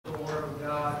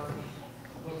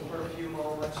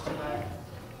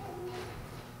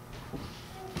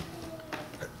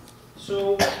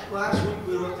So last week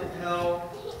we looked at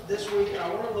hell. This week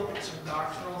I want to look at some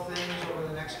doctrinal things over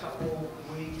the next couple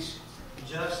weeks,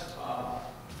 just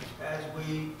as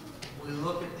we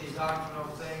look at these doctrinal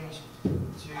things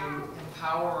to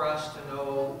empower us to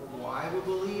know why we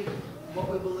believe what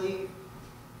we believe.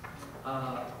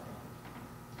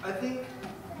 I think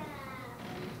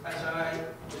as I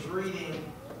was reading,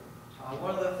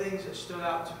 one of the things that stood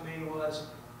out to me was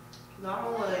not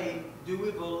only do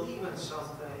we believe in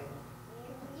something,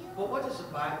 but what does the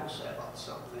Bible say about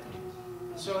something?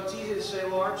 So it's easy to say,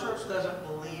 well, our church doesn't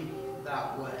believe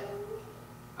that way.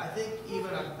 I think even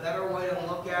a better way to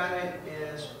look at it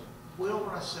is we don't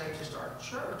want to say just our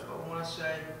church, but we want to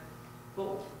say,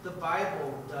 well, the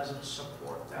Bible doesn't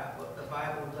support that, but the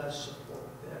Bible does support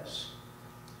this.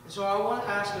 And so I want to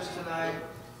ask us tonight,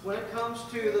 when it comes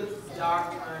to the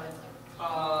doctrine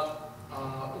of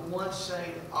once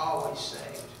saved, always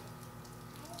saved,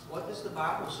 what does the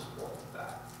Bible support with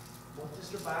that? What does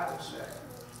the Bible say?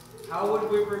 How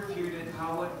would we refute it?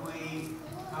 How would we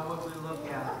look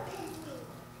at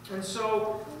it? And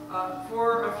so,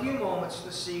 for a few moments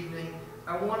this evening,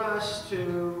 I want us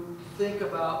to think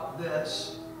about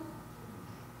this.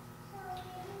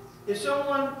 If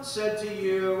someone said to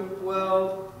you,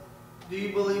 well, do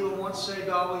you believe in once saved,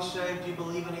 always saved? Do you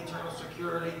believe in eternal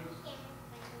security?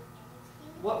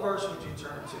 What verse would you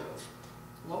turn to?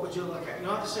 What would you look at? You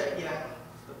don't have to say it yet,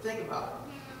 but think about it.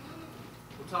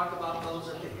 We'll talk about those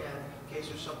at the end in case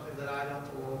there's something that I don't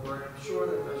go over. And I'm sure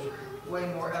that there's way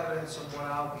more evidence than what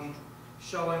I'll be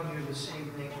showing you this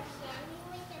evening.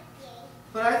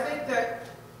 But I think that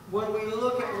when we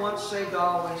look at once saved,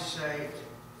 always saved,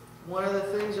 one of the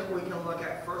things that we can look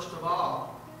at first of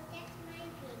all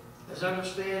is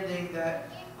understanding that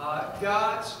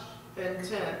God's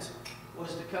intent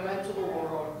was to come into the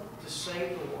world to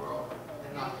save the world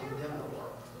and not condemn the world.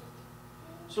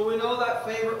 So we know that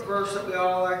favorite verse that we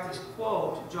all like to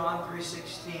quote, John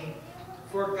 3:16.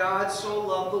 For God so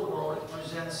loved the world, it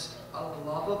presents a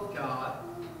love of God.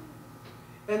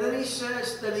 And then he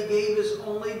says that he gave his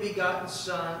only begotten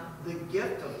Son, the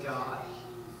gift of God,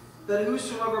 that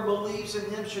whosoever believes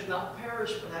in him should not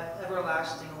perish but have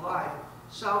everlasting life,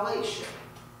 salvation.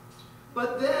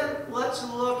 But then let's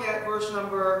look at verse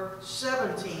number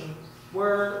 17,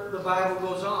 where the Bible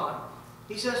goes on.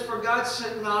 He says, for God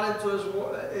sent not into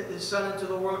his Son into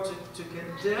the world to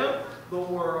condemn the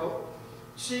world.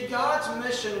 See, God's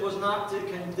mission was not to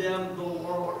condemn the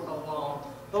world alone.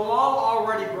 The law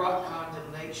already brought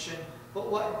condemnation, but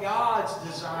what God's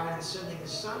design in sending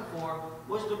his Son for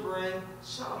was to bring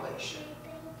salvation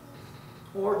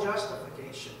or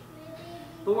justification.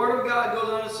 The Word of God goes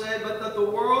on to say, but that the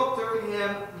world through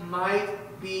him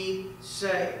might be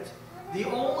saved. The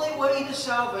only way to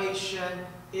salvation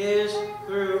is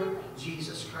through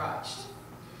Jesus Christ.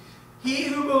 He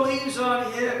who believes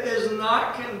on him is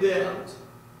not condemned,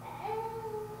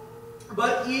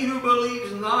 but he who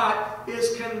believes not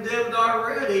is condemned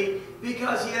already,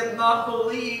 because he hath not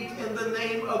believed in the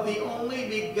name of the only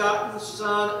begotten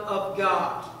Son of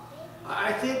God.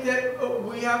 I think that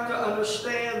we have to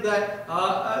understand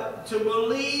that to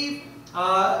believe,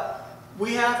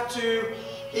 we have to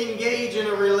engage in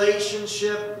a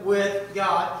relationship with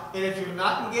God. And if you're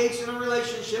not engaged in a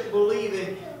relationship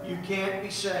believing, you can't be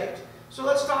saved. So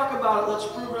let's talk about it.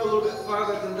 Let's prove it a little bit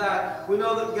farther than that. We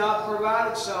know that God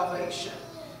provided salvation.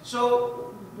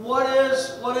 So what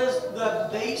is the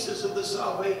basis of the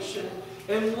salvation?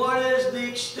 And what is the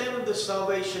extent of the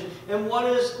salvation? And what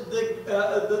is the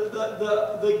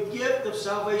gift of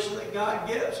salvation that God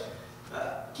gives?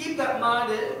 Keep that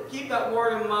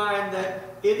word in mind, that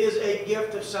it is a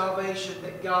gift of salvation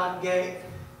that God gave.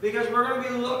 Because we're going to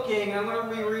be looking, I'm going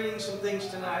to be reading some things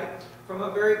tonight from a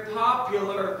very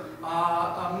popular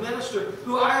minister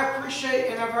who I appreciate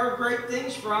and I've heard great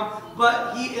things from,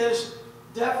 but he is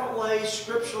definitely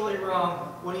scripturally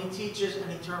wrong when he teaches an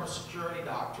eternal security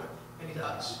doctrine. And he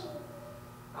does.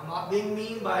 I'm not being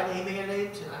mean by naming a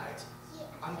name tonight.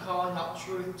 I'm calling out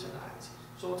truth tonight.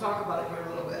 So we'll talk about it here a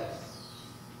little bit.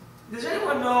 Does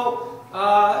anyone know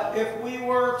if we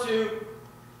were to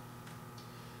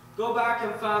go back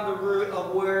and find the root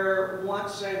of where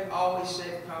once saved, always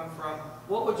saved come from,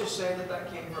 what would you say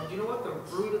that came from? Do you know what the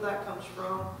root of that comes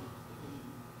from?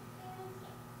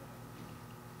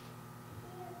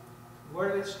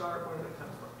 Where did it start? Where did it come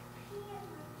from?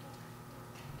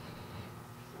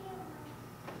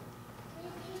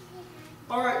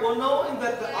 All right, well, knowing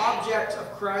that the object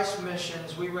of Christ's mission,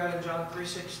 as we read in John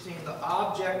 3:16, the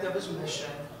object of his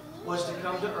mission was to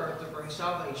come to earth to bring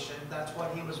salvation. That's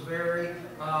what he was very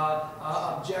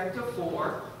objective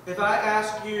for. If I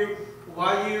ask you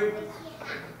why you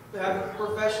have the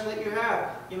profession that you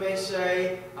have. You may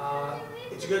say,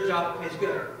 it's a good job, it pays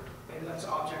good. Maybe that's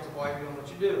the object of why you're doing what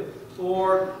you do.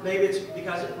 Or maybe it's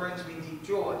because it brings me deep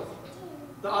joy.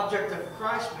 The object of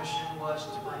Christ's mission was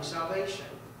to bring salvation.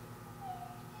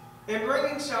 In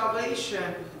bringing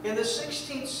salvation, in the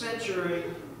 16th century,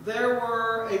 there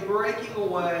were a breaking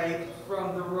away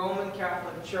from the Roman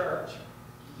Catholic Church.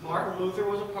 Martin Luther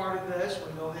was a part of this.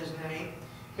 We know his name.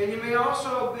 And you may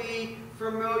also be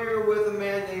familiar with a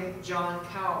man named John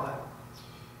Calvin.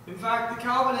 In fact, the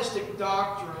Calvinistic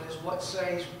doctrine is what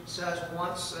says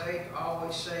once saved,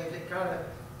 always saved. It kind of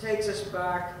takes us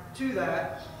back to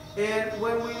that. And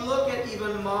when we look at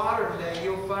even modern day,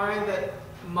 you'll find that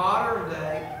modern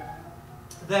day,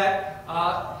 that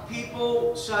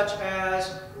people such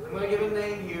as, I'm going to give a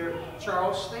name here,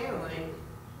 Charles Stanley,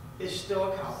 is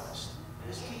still a Calvinist in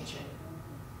his teaching.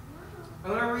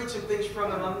 I'm going to read some things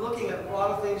from him. I'm looking at a lot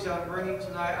of things that I'm bringing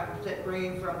tonight. I'm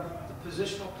bringing from the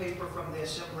positional paper from the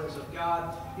Assemblies of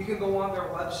God. You can go on their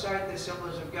website, the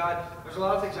Assemblies of God. There's a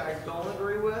lot of things I don't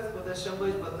agree with the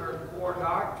Assemblies, but their core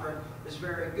doctrine is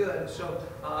very good. So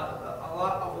a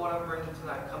lot of what I'm bringing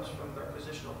tonight comes from their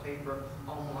positional paper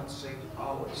on once saved,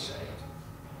 always saved.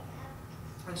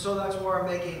 And so that's where I'm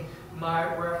making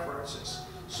my references.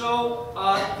 So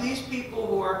these people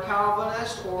who are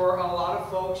Calvinists, or a lot of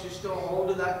folks who still hold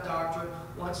to that doctrine,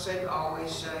 once saved,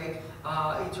 always saved,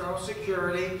 eternal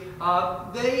security,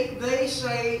 they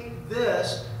say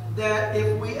this, that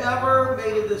if we ever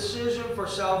made a decision for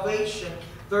salvation,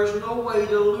 there's no way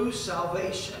to lose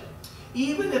salvation.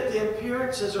 Even if the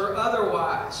appearances are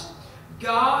otherwise,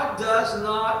 God does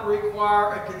not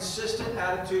require a consistent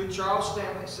attitude. Charles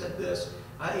Stanley said this.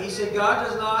 He said, God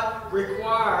does not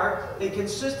require a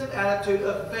consistent attitude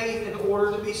of faith in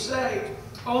order to be saved.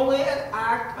 Only an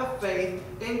act of faith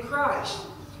in Christ.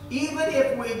 Even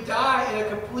if we die in a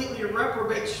completely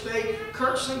reprobate state,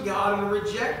 cursing God and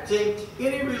rejecting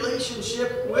any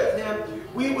relationship with Him,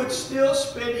 we would still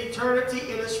spend eternity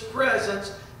in His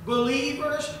presence.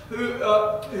 Believers who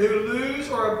lose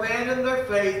or abandon their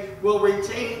faith will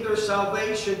retain their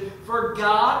salvation, for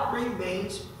God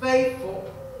remains faithful.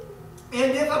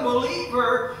 And if a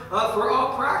believer, for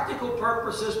all practical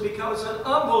purposes, becomes an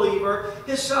unbeliever,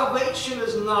 his salvation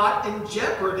is not in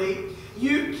jeopardy.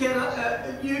 You can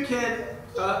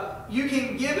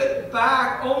give it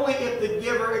back only if the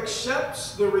giver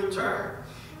accepts the return.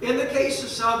 In the case of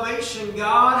salvation,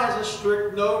 God has a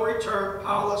strict no-return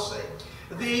policy.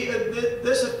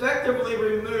 This effectively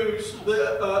removes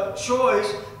the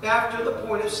choice after the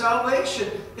point of salvation,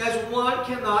 as one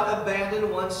cannot abandon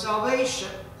one's salvation.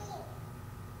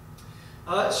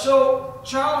 So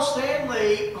Charles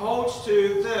Stanley holds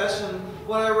to this, and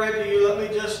what I read to you, let me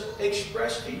just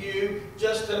express to you,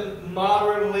 just in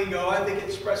modern lingo. I think it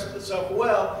expresses itself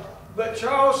well. But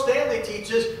Charles Stanley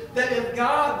teaches that if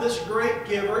God, this great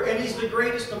giver, and He's the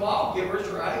greatest of all givers,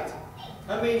 right?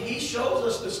 I mean, He shows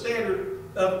us the standard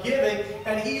of giving,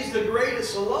 and He's the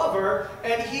greatest lover,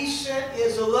 and He sent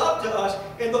His love to us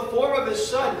in the form of His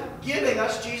Son, giving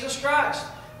us Jesus Christ.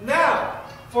 Now,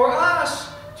 for us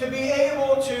to be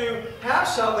able to have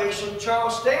salvation,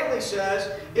 Charles Stanley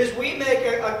says, is we make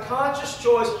a conscious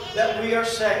choice that we are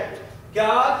saved.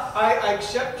 God, I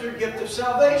accept your gift of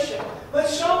salvation. But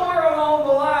somewhere along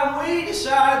the line, we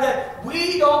decide that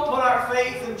we don't put our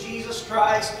faith in Jesus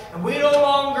Christ, and we no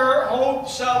longer hold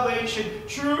salvation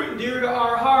true and dear to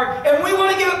our heart, and we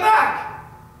want to give it back.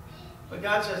 But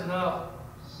God says, no.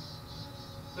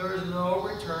 There is no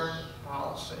return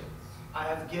policy. I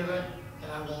have given,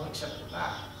 and I won't accept it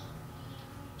back.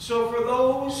 So for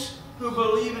those who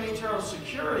believe in eternal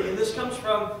security, and this comes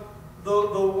from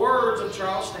the words of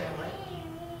Charles Stanley,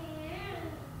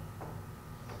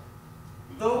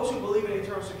 those who believe in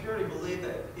eternal security believe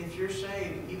that if you're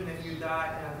saved, even if you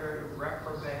die in a very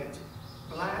reprobate,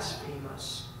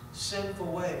 blasphemous,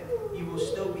 sinful way, you will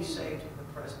still be saved in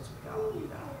the presence of God when you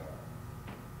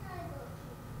die.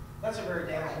 That's a very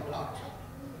damning doctrine.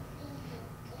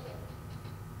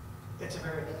 It's a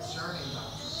very concerning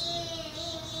doctrine.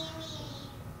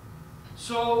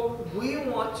 So we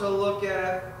want to look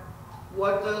at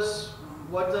what does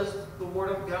the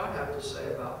Word of God have to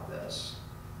say about this.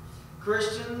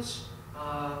 Christians,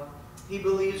 he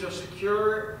believes, are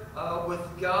secure with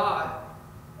God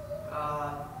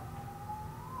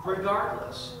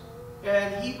regardless.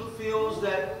 And he feels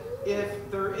that if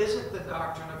there isn't the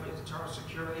doctrine of eternal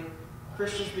security,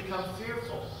 Christians become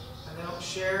fearful and they don't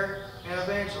share and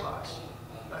evangelize.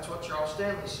 That's what Charles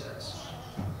Stanley says.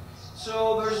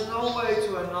 So there's no way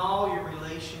to annul your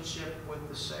relationship with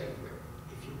the Savior.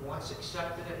 If you once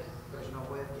accepted it, there's no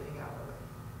way of getting out of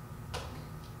it.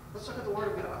 Let's look at the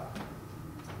Word of God.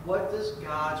 what does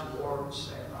God's Word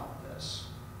say about this?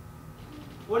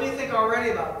 What do you think already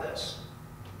about this?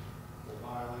 The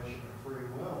violation of free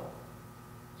will.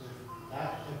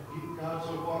 If God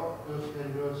so far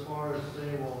can go as far as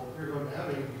saying, well, if you're going to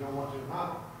heaven, if you don't want to,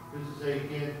 not. Because to say you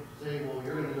can't say, well,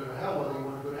 you're going to go to hell whether you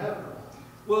want to go to heaven or not.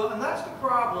 Well, and that's the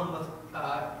problem with,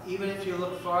 even if you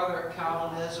look farther at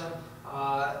Calvinism,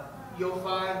 you'll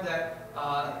find that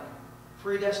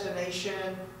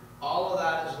predestination, all of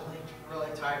that is linked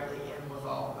really tightly in with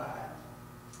all of that.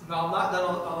 Now, I'm not done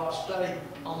a lot of study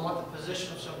on what the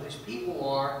position of some of these people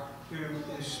are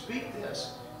who speak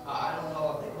this. I don't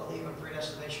know if they believe in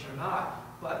predestination or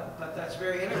not, but that's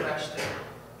very interesting.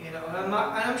 You know, and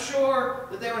I'm sure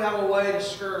that they would have a way to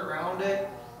skirt around it.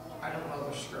 I don't know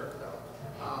their skirt though.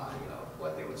 You know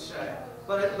what they would say,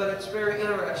 but it's very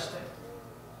interesting.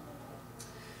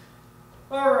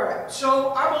 All right,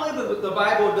 so I believe that the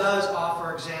Bible does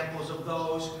offer examples of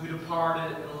those who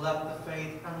departed and left the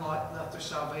faith and left their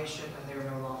salvation, and they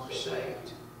are no longer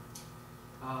saved.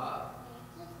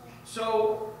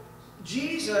 So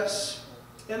Jesus,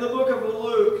 in the book of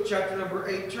Luke, chapter number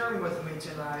 8, turn with me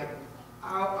tonight.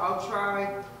 I'll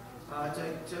try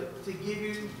to give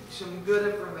you some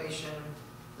good information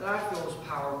that I feel is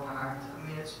power-packed. I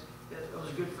mean, it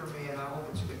was good for me, and I hope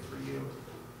it's good for you.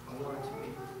 I want it to be.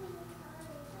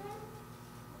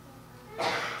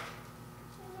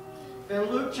 In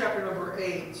Luke chapter number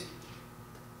 8,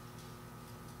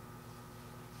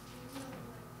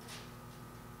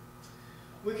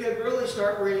 we could really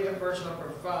start reading at verse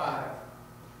number 5.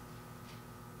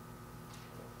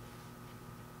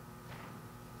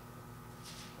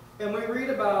 And we read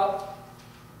about,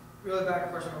 really back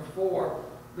at verse number 4,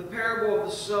 the parable of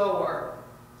the sower,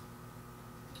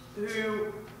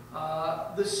 who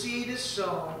the seed is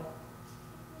sown.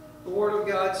 The Word of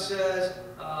God says,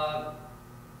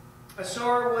 a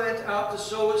sower went out to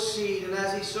sow his seed, and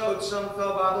as he sowed, some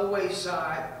fell by the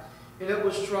wayside, and it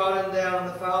was trodden down, and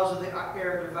the fowls of the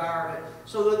air devoured it.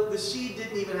 So the seed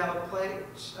didn't even have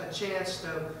a chance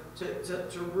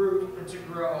to root and to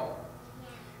grow.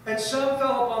 And some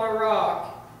fell upon a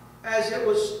rock. As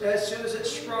soon as it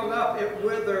sprung up, it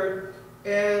withered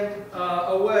and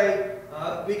away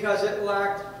because it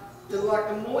lacked the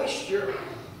moisture.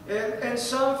 And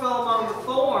some fell among the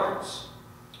thorns,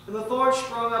 and the thorns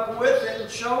sprung up with it and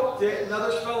choked it, and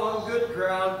others fell on good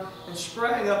ground and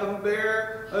sprang up and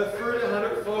bare fruit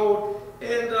 100-fold.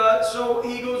 And so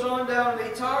he goes on down and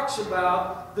he talks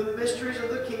about the mysteries of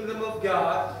the kingdom of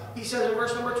God. He says in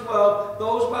verse number 12,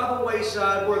 those by the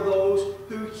wayside were those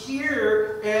who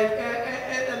hear,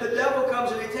 and the devil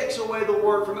comes and he takes away the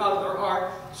word from out of their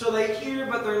heart. So they hear,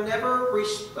 but they're never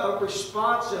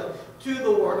responsive to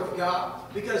the word of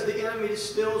God, because the enemy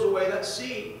steals away that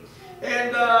seed.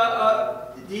 And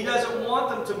he doesn't want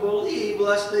them to believe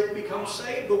lest they become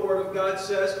saved, the Word of God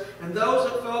says. And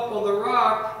those that fell upon the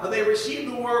rock, they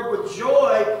received the Word with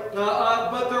joy,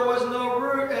 but there was no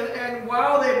root. And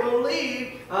while they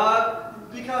believed,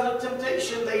 because of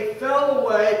temptation, they fell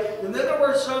away. And then there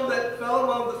were some that fell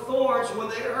among the thorns. When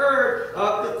they heard,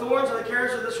 the thorns and the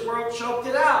cares of this world choked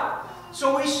it out.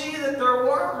 So we see that there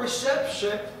were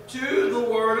reception to the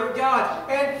Word of God.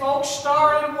 And folks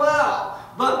started well.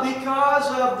 But because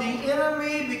of the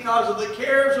enemy, because of the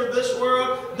cares of this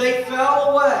world, they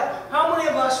fell away. How many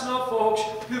of us know folks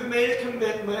who've made a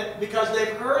commitment because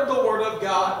they've heard the Word of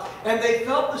God and they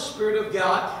felt the Spirit of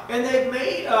God and they've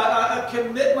made a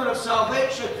commitment of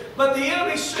salvation, but the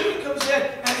enemy soon comes in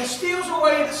and he steals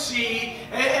away the seed,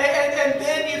 and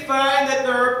then you find that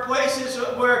there are places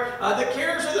where the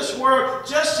cares of this world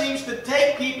just seems to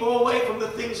take people away from the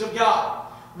things of God.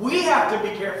 We have to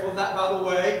be careful of that, by the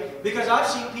way, because I've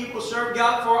seen people serve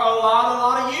God for a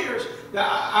lot of years. Now,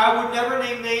 I would never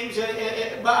name names,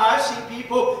 but I've seen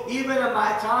people, even in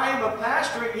my time of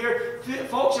pastoring here,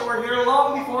 folks that were here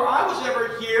long before I was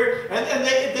ever here, and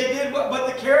they did what, but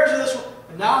the cares of this world,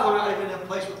 and now they're not even in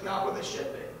place with God where they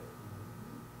should be.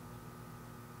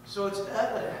 So it's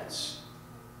evidence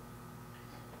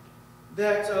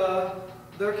that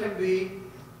there can be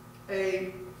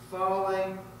a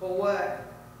falling away.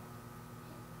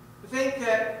 I think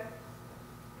that,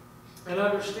 and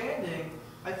understanding,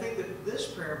 I think that this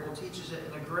parable teaches it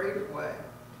in a greater way.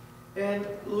 And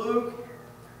Luke,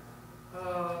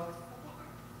 how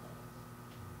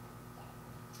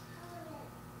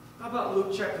about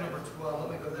Luke chapter number 12?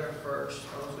 Let me go there first.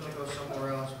 I was going to go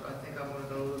somewhere else, but I think I'm going to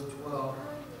go to Luke 12.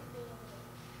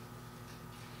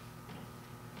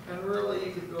 And really,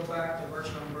 you could go back to verse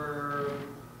number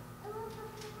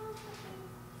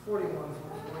 41,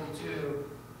 42.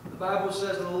 The Bible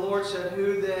says, and the Lord said,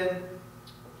 who then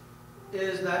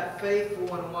is that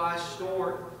faithful and wise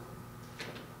steward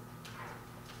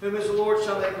whom his Lord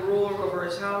shall make ruler over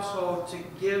his household, to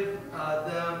give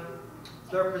them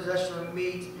their possession of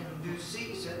meat in due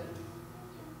season.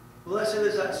 Blessed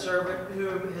is that servant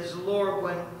whom his Lord,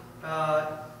 when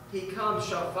he comes,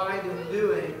 shall find him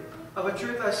doing. Of a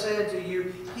truth I say unto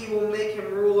you, he will make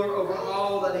him ruler over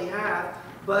all that he hath.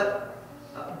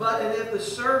 And if the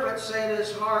servant say in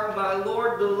his heart, my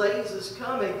Lord delays his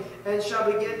coming, and shall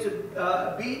begin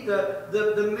to beat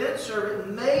the menservant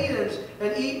and maidens,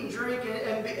 and eat and drink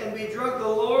and be drunk, the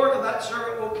Lord of that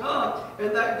servant will come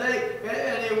in that day,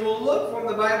 and he will look for him,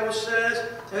 the Bible says,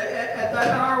 at that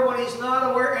hour when he's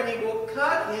not aware, and he will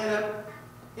cut him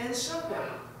in sunder.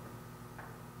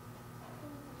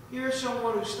 Here's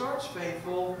someone who starts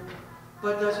faithful,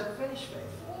 but doesn't finish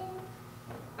faithful.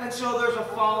 And so there's a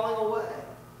falling away.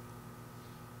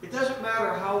 It doesn't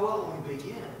matter how well we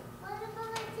begin.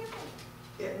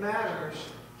 It matters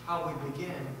how we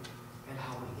begin and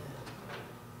how we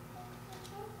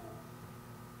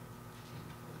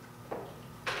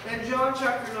end. In John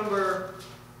chapter number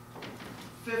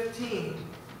 15,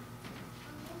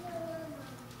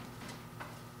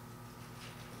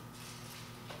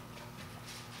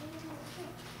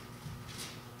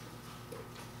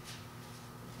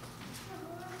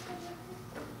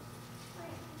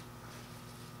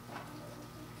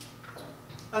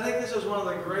 I think this is one of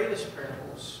the greatest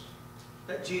parables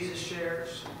that Jesus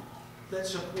shares that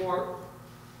support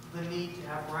the need to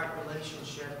have right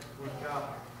relationship with God.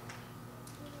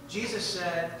 Jesus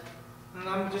said, and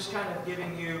I'm just kind of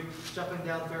jumping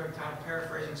down through and kind of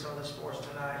paraphrasing some of this for us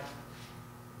tonight.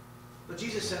 But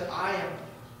Jesus said, I am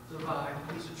the vine,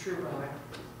 he's the true vine.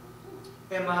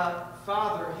 And my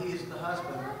Father, he is the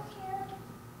husbandman.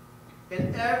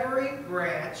 And every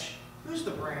branch, who's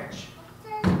the branch?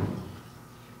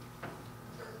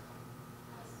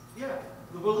 Yeah,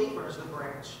 the believer is the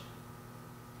branch.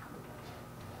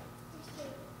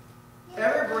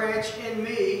 Every branch in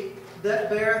me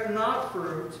that beareth not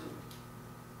fruit,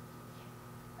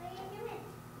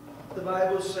 the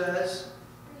Bible says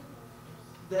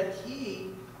that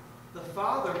he, the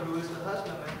Father who is the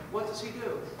husbandman, what does he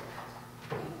do?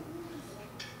 The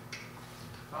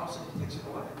Bible says he takes it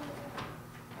away.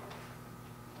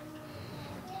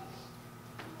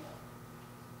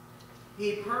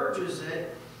 He purges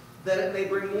it that it may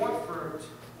bring more fruit.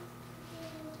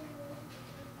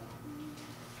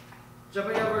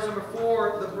 Jumping down to verse number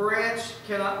 4, the branch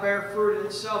cannot bear fruit in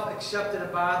itself except it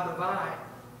abide in the vine.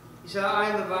 He said, I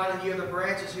am the vine, and ye are the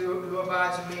branches. Who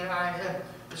abides in me, and I in him,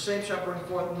 the same shall bring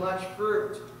forth much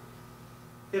fruit.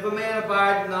 If a man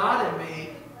abide not in me,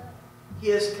 he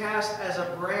is cast as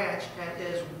a branch and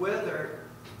is withered.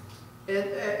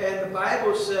 And the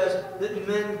Bible says that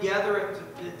men gather it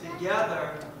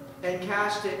together and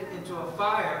cast it into a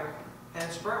fire, and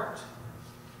it's burnt.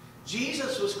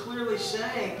 Jesus was clearly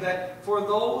saying that for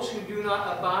those who do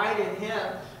not abide in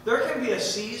him, there can be a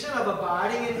season of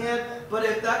abiding in him, but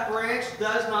if that branch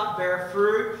does not bear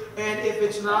fruit, and if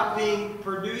it's not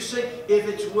producing, if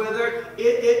it's withered,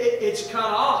 it's cut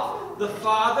off. The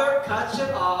Father cuts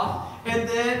it off, and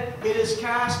then it is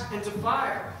cast into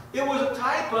fire. It was a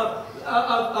type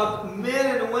of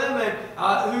men and women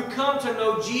who come to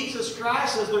know Jesus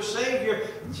Christ as their Savior.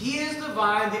 He is the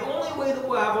vine. The only way that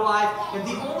we'll have life and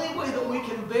the only way that we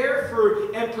can bear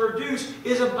fruit and produce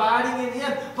is abiding in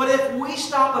him. But if we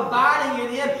stop abiding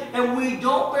in him and we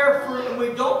don't bear fruit and we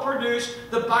don't produce,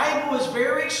 the Bible is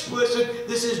very explicit.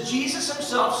 This is Jesus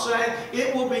himself saying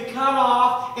it will be cut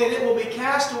off and it will be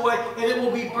cast away and it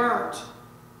will be burnt.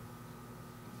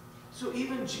 So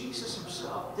even Jesus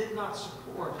himself did not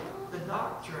support the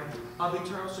doctrine of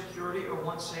eternal security or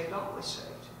once saved, always saved.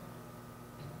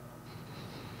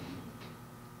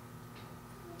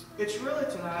 It's really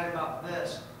tonight about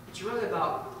this. It's really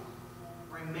about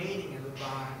remaining in the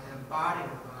vine and abiding in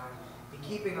the vine and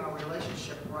keeping our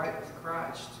relationship right with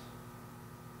Christ.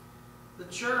 The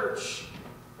church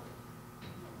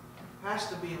has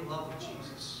to be in love with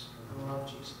Jesus and love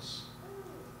Jesus.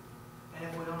 And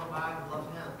if we don't abide and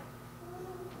love him,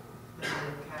 then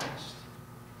we're cast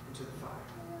into the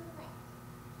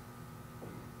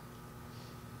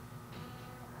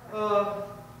fire.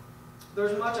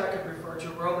 There's much I could refer to.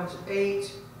 Romans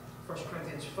 8, 1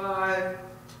 Corinthians 5.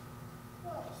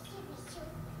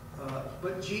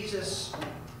 But Jesus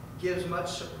gives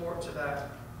much support to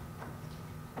that.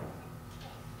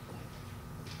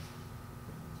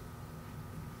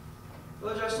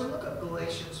 Well, Justin, look up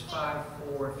Galatians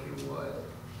 5:4 if you would.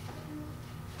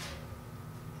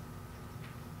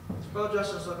 Brother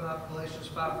Justin's looking up Galatians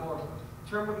 5:4.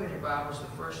 Turn with me in your Bibles to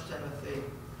 1 Timothy,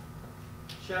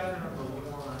 chapter number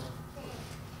 1.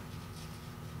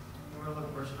 We're going to look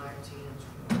at verse 19 and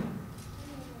 20.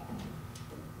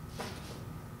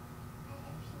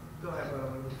 Go ahead,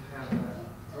 brother. We have that.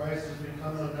 Christ has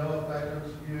become of no effect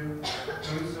unto you.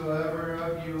 Whosoever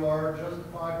of you are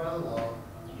justified by the law,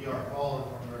 ye are fallen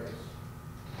from grace.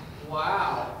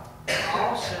 Wow.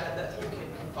 Paul said that you can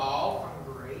fall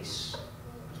from grace.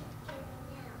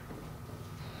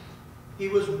 He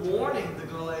was warning the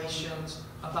Galatians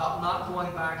about not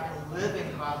going back and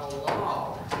living by the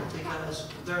law because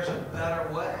there's a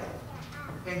better way.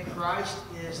 And Christ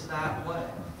is that way.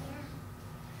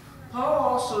 Paul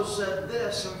also said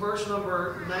this in verse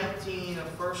number 19 of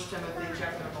 1 Timothy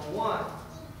chapter number 1.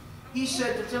 He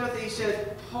said to Timothy, he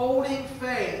said, holding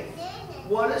faith.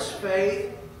 What is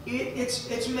faith?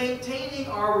 It's maintaining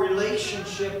our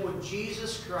relationship with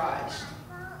Jesus Christ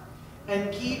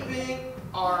and keeping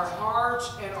our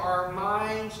hearts and our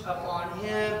minds upon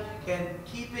Him and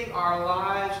keeping our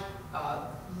lives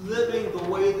living the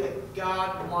way that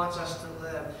God wants us to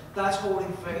live. That's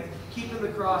holding faith. Keeping the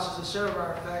cross as the center of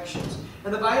our affections.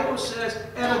 And the Bible says,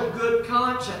 and a good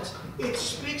conscience. It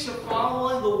speaks of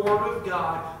following the Word of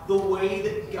God the way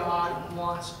that God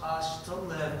wants us to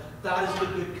live. That is the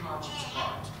good conscience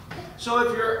part. So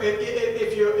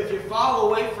if you fall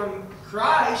away from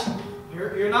Christ,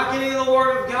 you're not getting the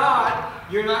Word of God.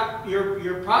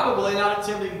 You're probably not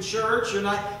attending church. You're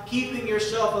not keeping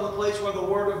yourself in the place where the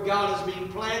Word of God is being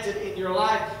planted in your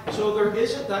life. So there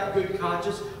isn't that good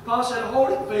conscience. Paul said,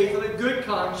 holding faith and a good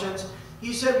conscience.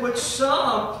 He said, which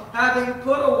some, having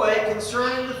put away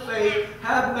concerning the faith,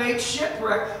 have made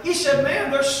shipwreck. He said,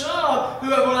 man, there's some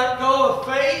who have let go of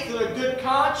faith and a good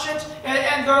conscience,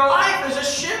 and their life is a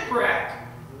shipwreck.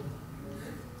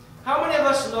 How many of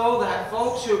us know that,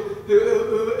 folks, who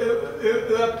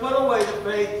have put away the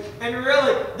faith, and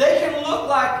really, they can look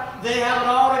like they have it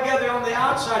all together on the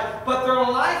outside, but their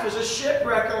life is a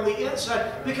shipwreck on the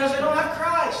inside because they don't have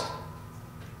Christ.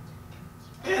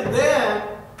 And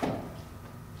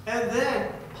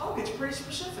then Paul gets pretty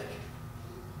specific.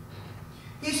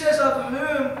 He says, of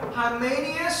whom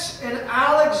Hymenaeus and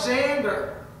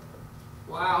Alexander.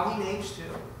 Wow, he names two.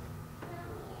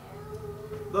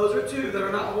 Those are two that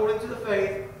are not holding to the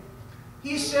faith.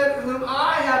 He said, whom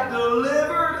I have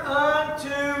delivered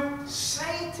unto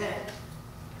Satan.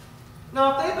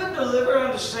 Now, if they've been delivered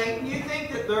unto Satan, you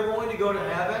think that they're going to go to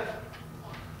heaven?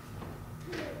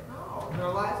 No, their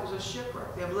life is a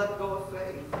shipwreck. They have let go of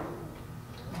faith.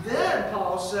 Then,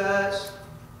 Paul says,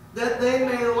 that they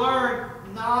may learn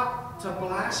not to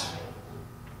blaspheme.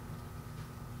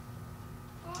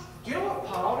 Do you know what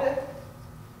Paul did?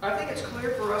 I think it's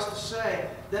clear for us to say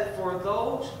that for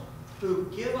those who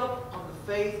give up on the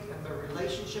faith and their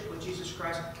relationship with Jesus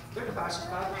Christ, they're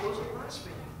classified as those of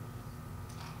blasphemy.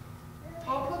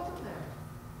 Paul put them there.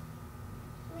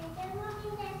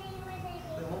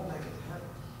 They won't make it to heaven.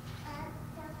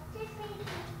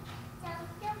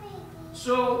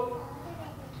 So,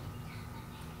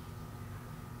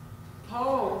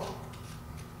 Paul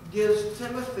gives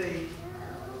Timothy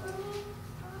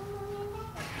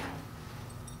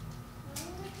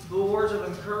the words of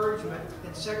encouragement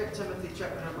in 2 Timothy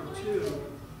chapter number 2.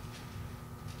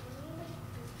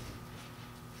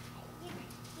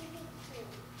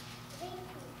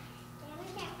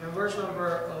 In verse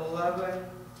number 11,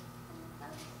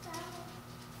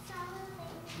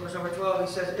 verse number 12, he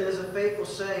says, it is a faithful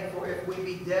saying, for if we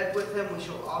be dead with Him, we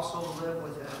shall also live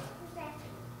with Him.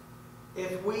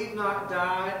 If we've not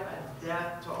died a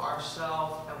death to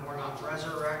ourselves and we're not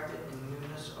resurrected in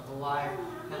newness of life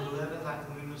and live in that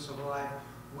newness of life,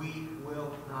 we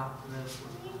will not live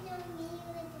with Him.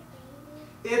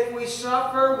 If we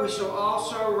suffer, we shall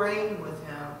also reign with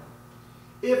Him.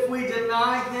 If we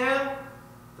deny Him,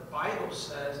 the Bible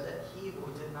says that He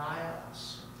will deny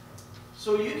us.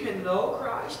 So you can know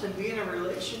Christ and be in a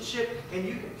relationship, and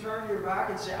you can turn your back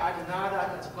and say, I deny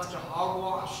that. That's a bunch of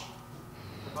hogwash.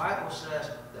 The Bible says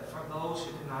that for those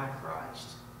who deny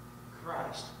Christ,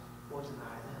 Christ will deny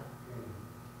them.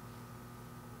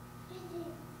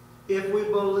 If we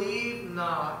believe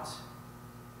not,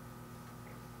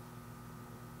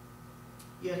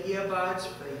 yet He abides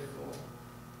faithful,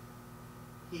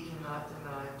 He cannot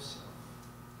deny Himself.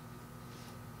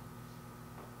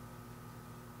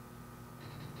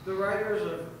 The writers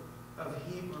of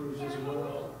Hebrews as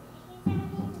well,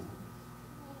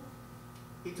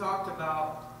 he talked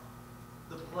about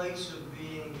the place of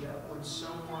being that when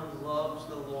someone loves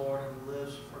the Lord and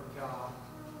lives for God,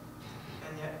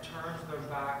 and yet turns their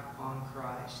back on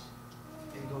Christ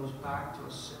and goes back to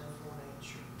a sinful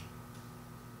nature,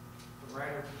 the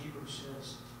writer of Hebrews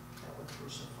says that would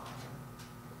crucify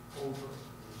Him over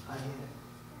again.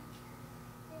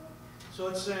 So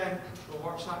it's saying, the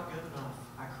work's not good enough.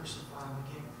 I crucify Him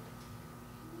again.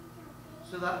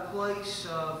 So that place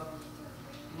of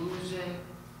losing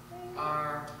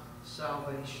our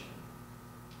salvation.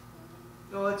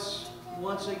 You know, it's,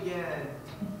 once again,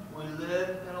 we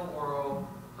live in a world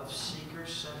of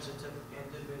seeker-sensitive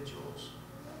individuals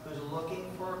who's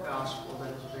looking for a gospel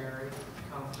that is very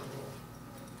comfortable.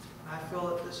 And I feel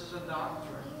that this is a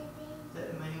doctrine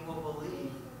that many will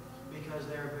believe because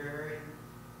they're very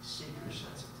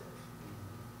seeker-sensitive.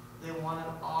 They want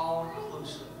an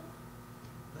all-inclusive.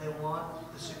 They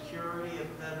want the security of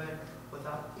heaven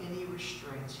without any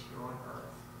restraints here on earth.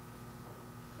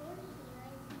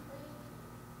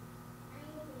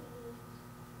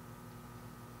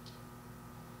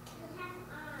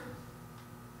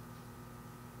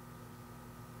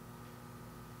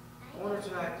 I wonder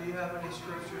tonight, do you have any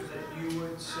scriptures that you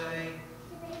would say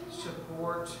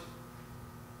support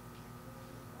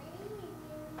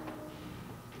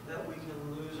that we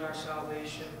can lose our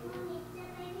salvation?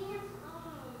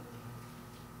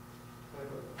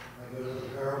 I go to the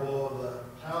parable of the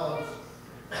talents.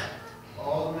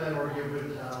 All the men were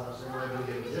given talents, and they were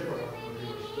given different ones, but they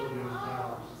were still given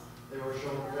talents. They were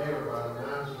shown favor by the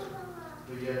master.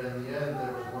 But yet in the end,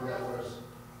 there was one that was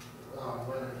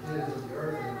went and hid in the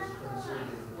earth and was considered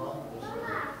unprofitable.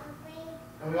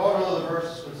 And we all know the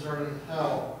verses concerning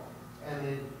hell. And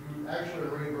if you actually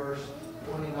read verse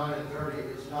 29 and 30,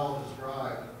 it's hell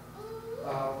described.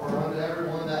 For unto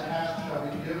everyone that hath shall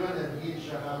be given, and he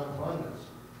shall have abundance.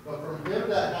 But from him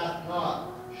that hath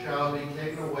not shall be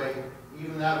taken away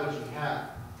even that which he hath.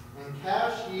 And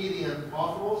cast ye the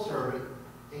unprofitable servant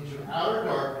into outer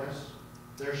darkness,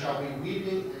 there shall be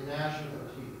weeping and gnashing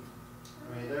of teeth.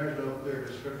 I mean, there's no clear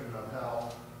description of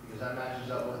hell, because that matches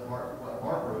up with what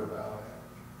Mark wrote about.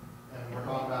 And we're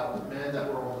talking about men that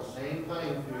were on the same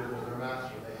playing field with their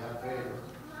master. They had favor.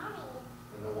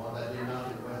 And the one that did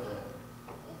nothing with it,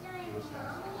 he was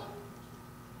cast out.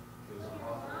 He was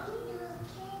unprofitable.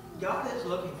 God is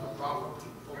looking for profitable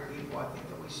people. I think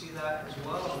that we see that as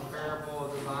well in the parable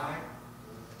of the vine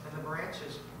and the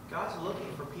branches. God's looking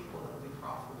for people that will be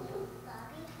profitable.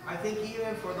 I think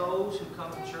even for those who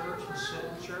come to church and sit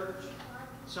in church,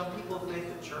 some people think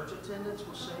that church attendance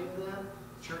will save them.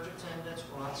 Church attendance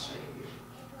will not save you.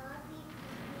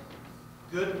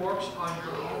 Good works on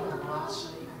your own will not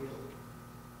save you.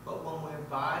 But when we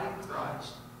abide in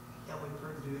Christ and we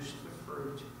produce the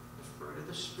fruit of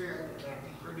the Spirit that can't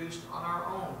be produced on our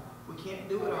own. We can't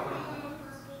do it on our own.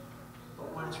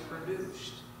 But when it's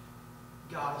produced,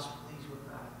 God is pleased with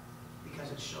that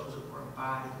because it shows that we're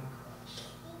abiding in Christ.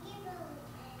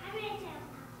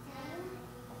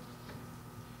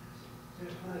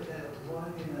 Just like that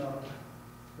one,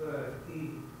 where he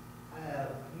had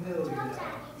millions.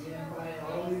 He invited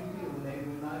all these people, and they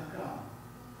would not come.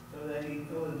 So that he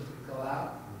told them to go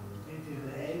out into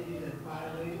the edges and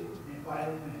finally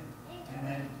invited them in. And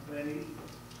then when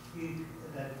he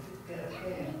that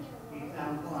came, he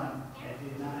found one that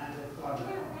did not have the father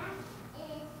on.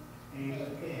 And he was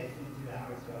cast into the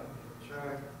house of God. That's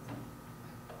right.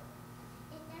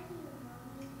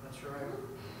 That's right.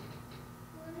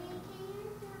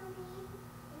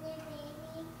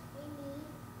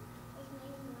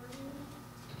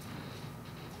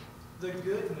 The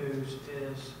good news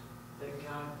is that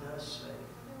God does save.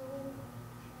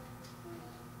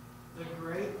 The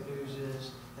great news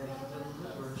is that He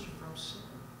delivers from sin.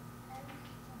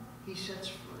 He sets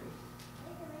free.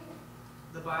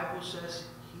 The Bible says,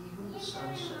 "He whom the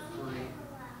Son set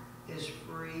free is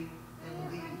free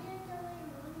indeed."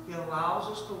 He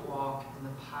allows us to walk in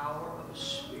the power of His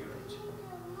Spirit.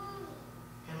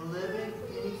 And living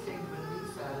anything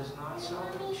beneath that is not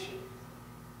salvation.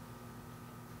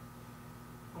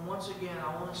 And once again,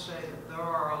 I want to say that there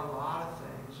are a lot of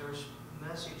things. There's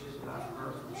messages that I've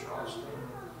heard from Charles Stanley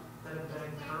that have been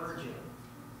encouraging.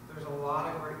 There's a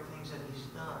lot of great things that he's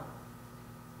done.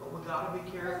 But we've got to be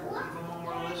careful, even when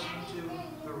we're listening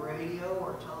to the radio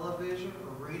or television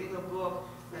or reading a book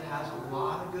that has a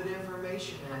lot of good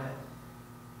information in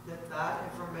it, that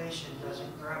information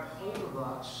doesn't grab hold of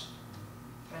us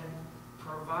and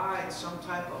provide some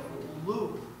type of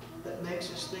loop that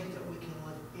makes us think that we can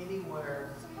live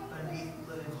anywhere beneath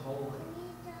living holy.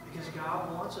 Because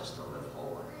God wants us to live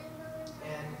holy.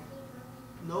 And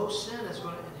no sin is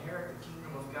going to inherit the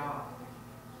kingdom of God.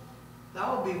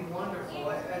 That would be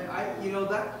wonderful. And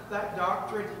that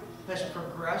doctrine has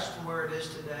progressed to where it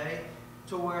is today.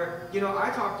 To where,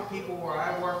 I talk to people where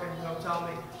I work and they'll tell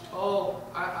me, oh,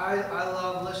 I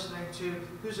love listening to,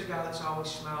 who's the guy that's always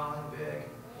smiling big?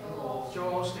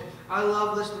 Joel Osteen. I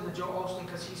love listening to Joel Osteen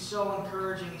because he's so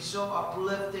encouraging, he's so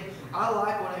uplifting. I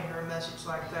like when I hear a message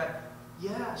like that.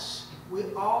 Yes, we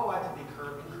all like to be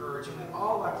encouraged, and we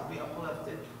all like to be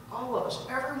uplifted. All of us,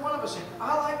 every one of us. And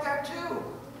I like that too.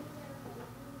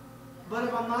 But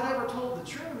if I'm not ever told the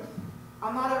truth,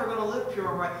 I'm not ever going to live pure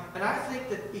and right. And I think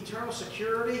that eternal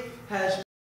security has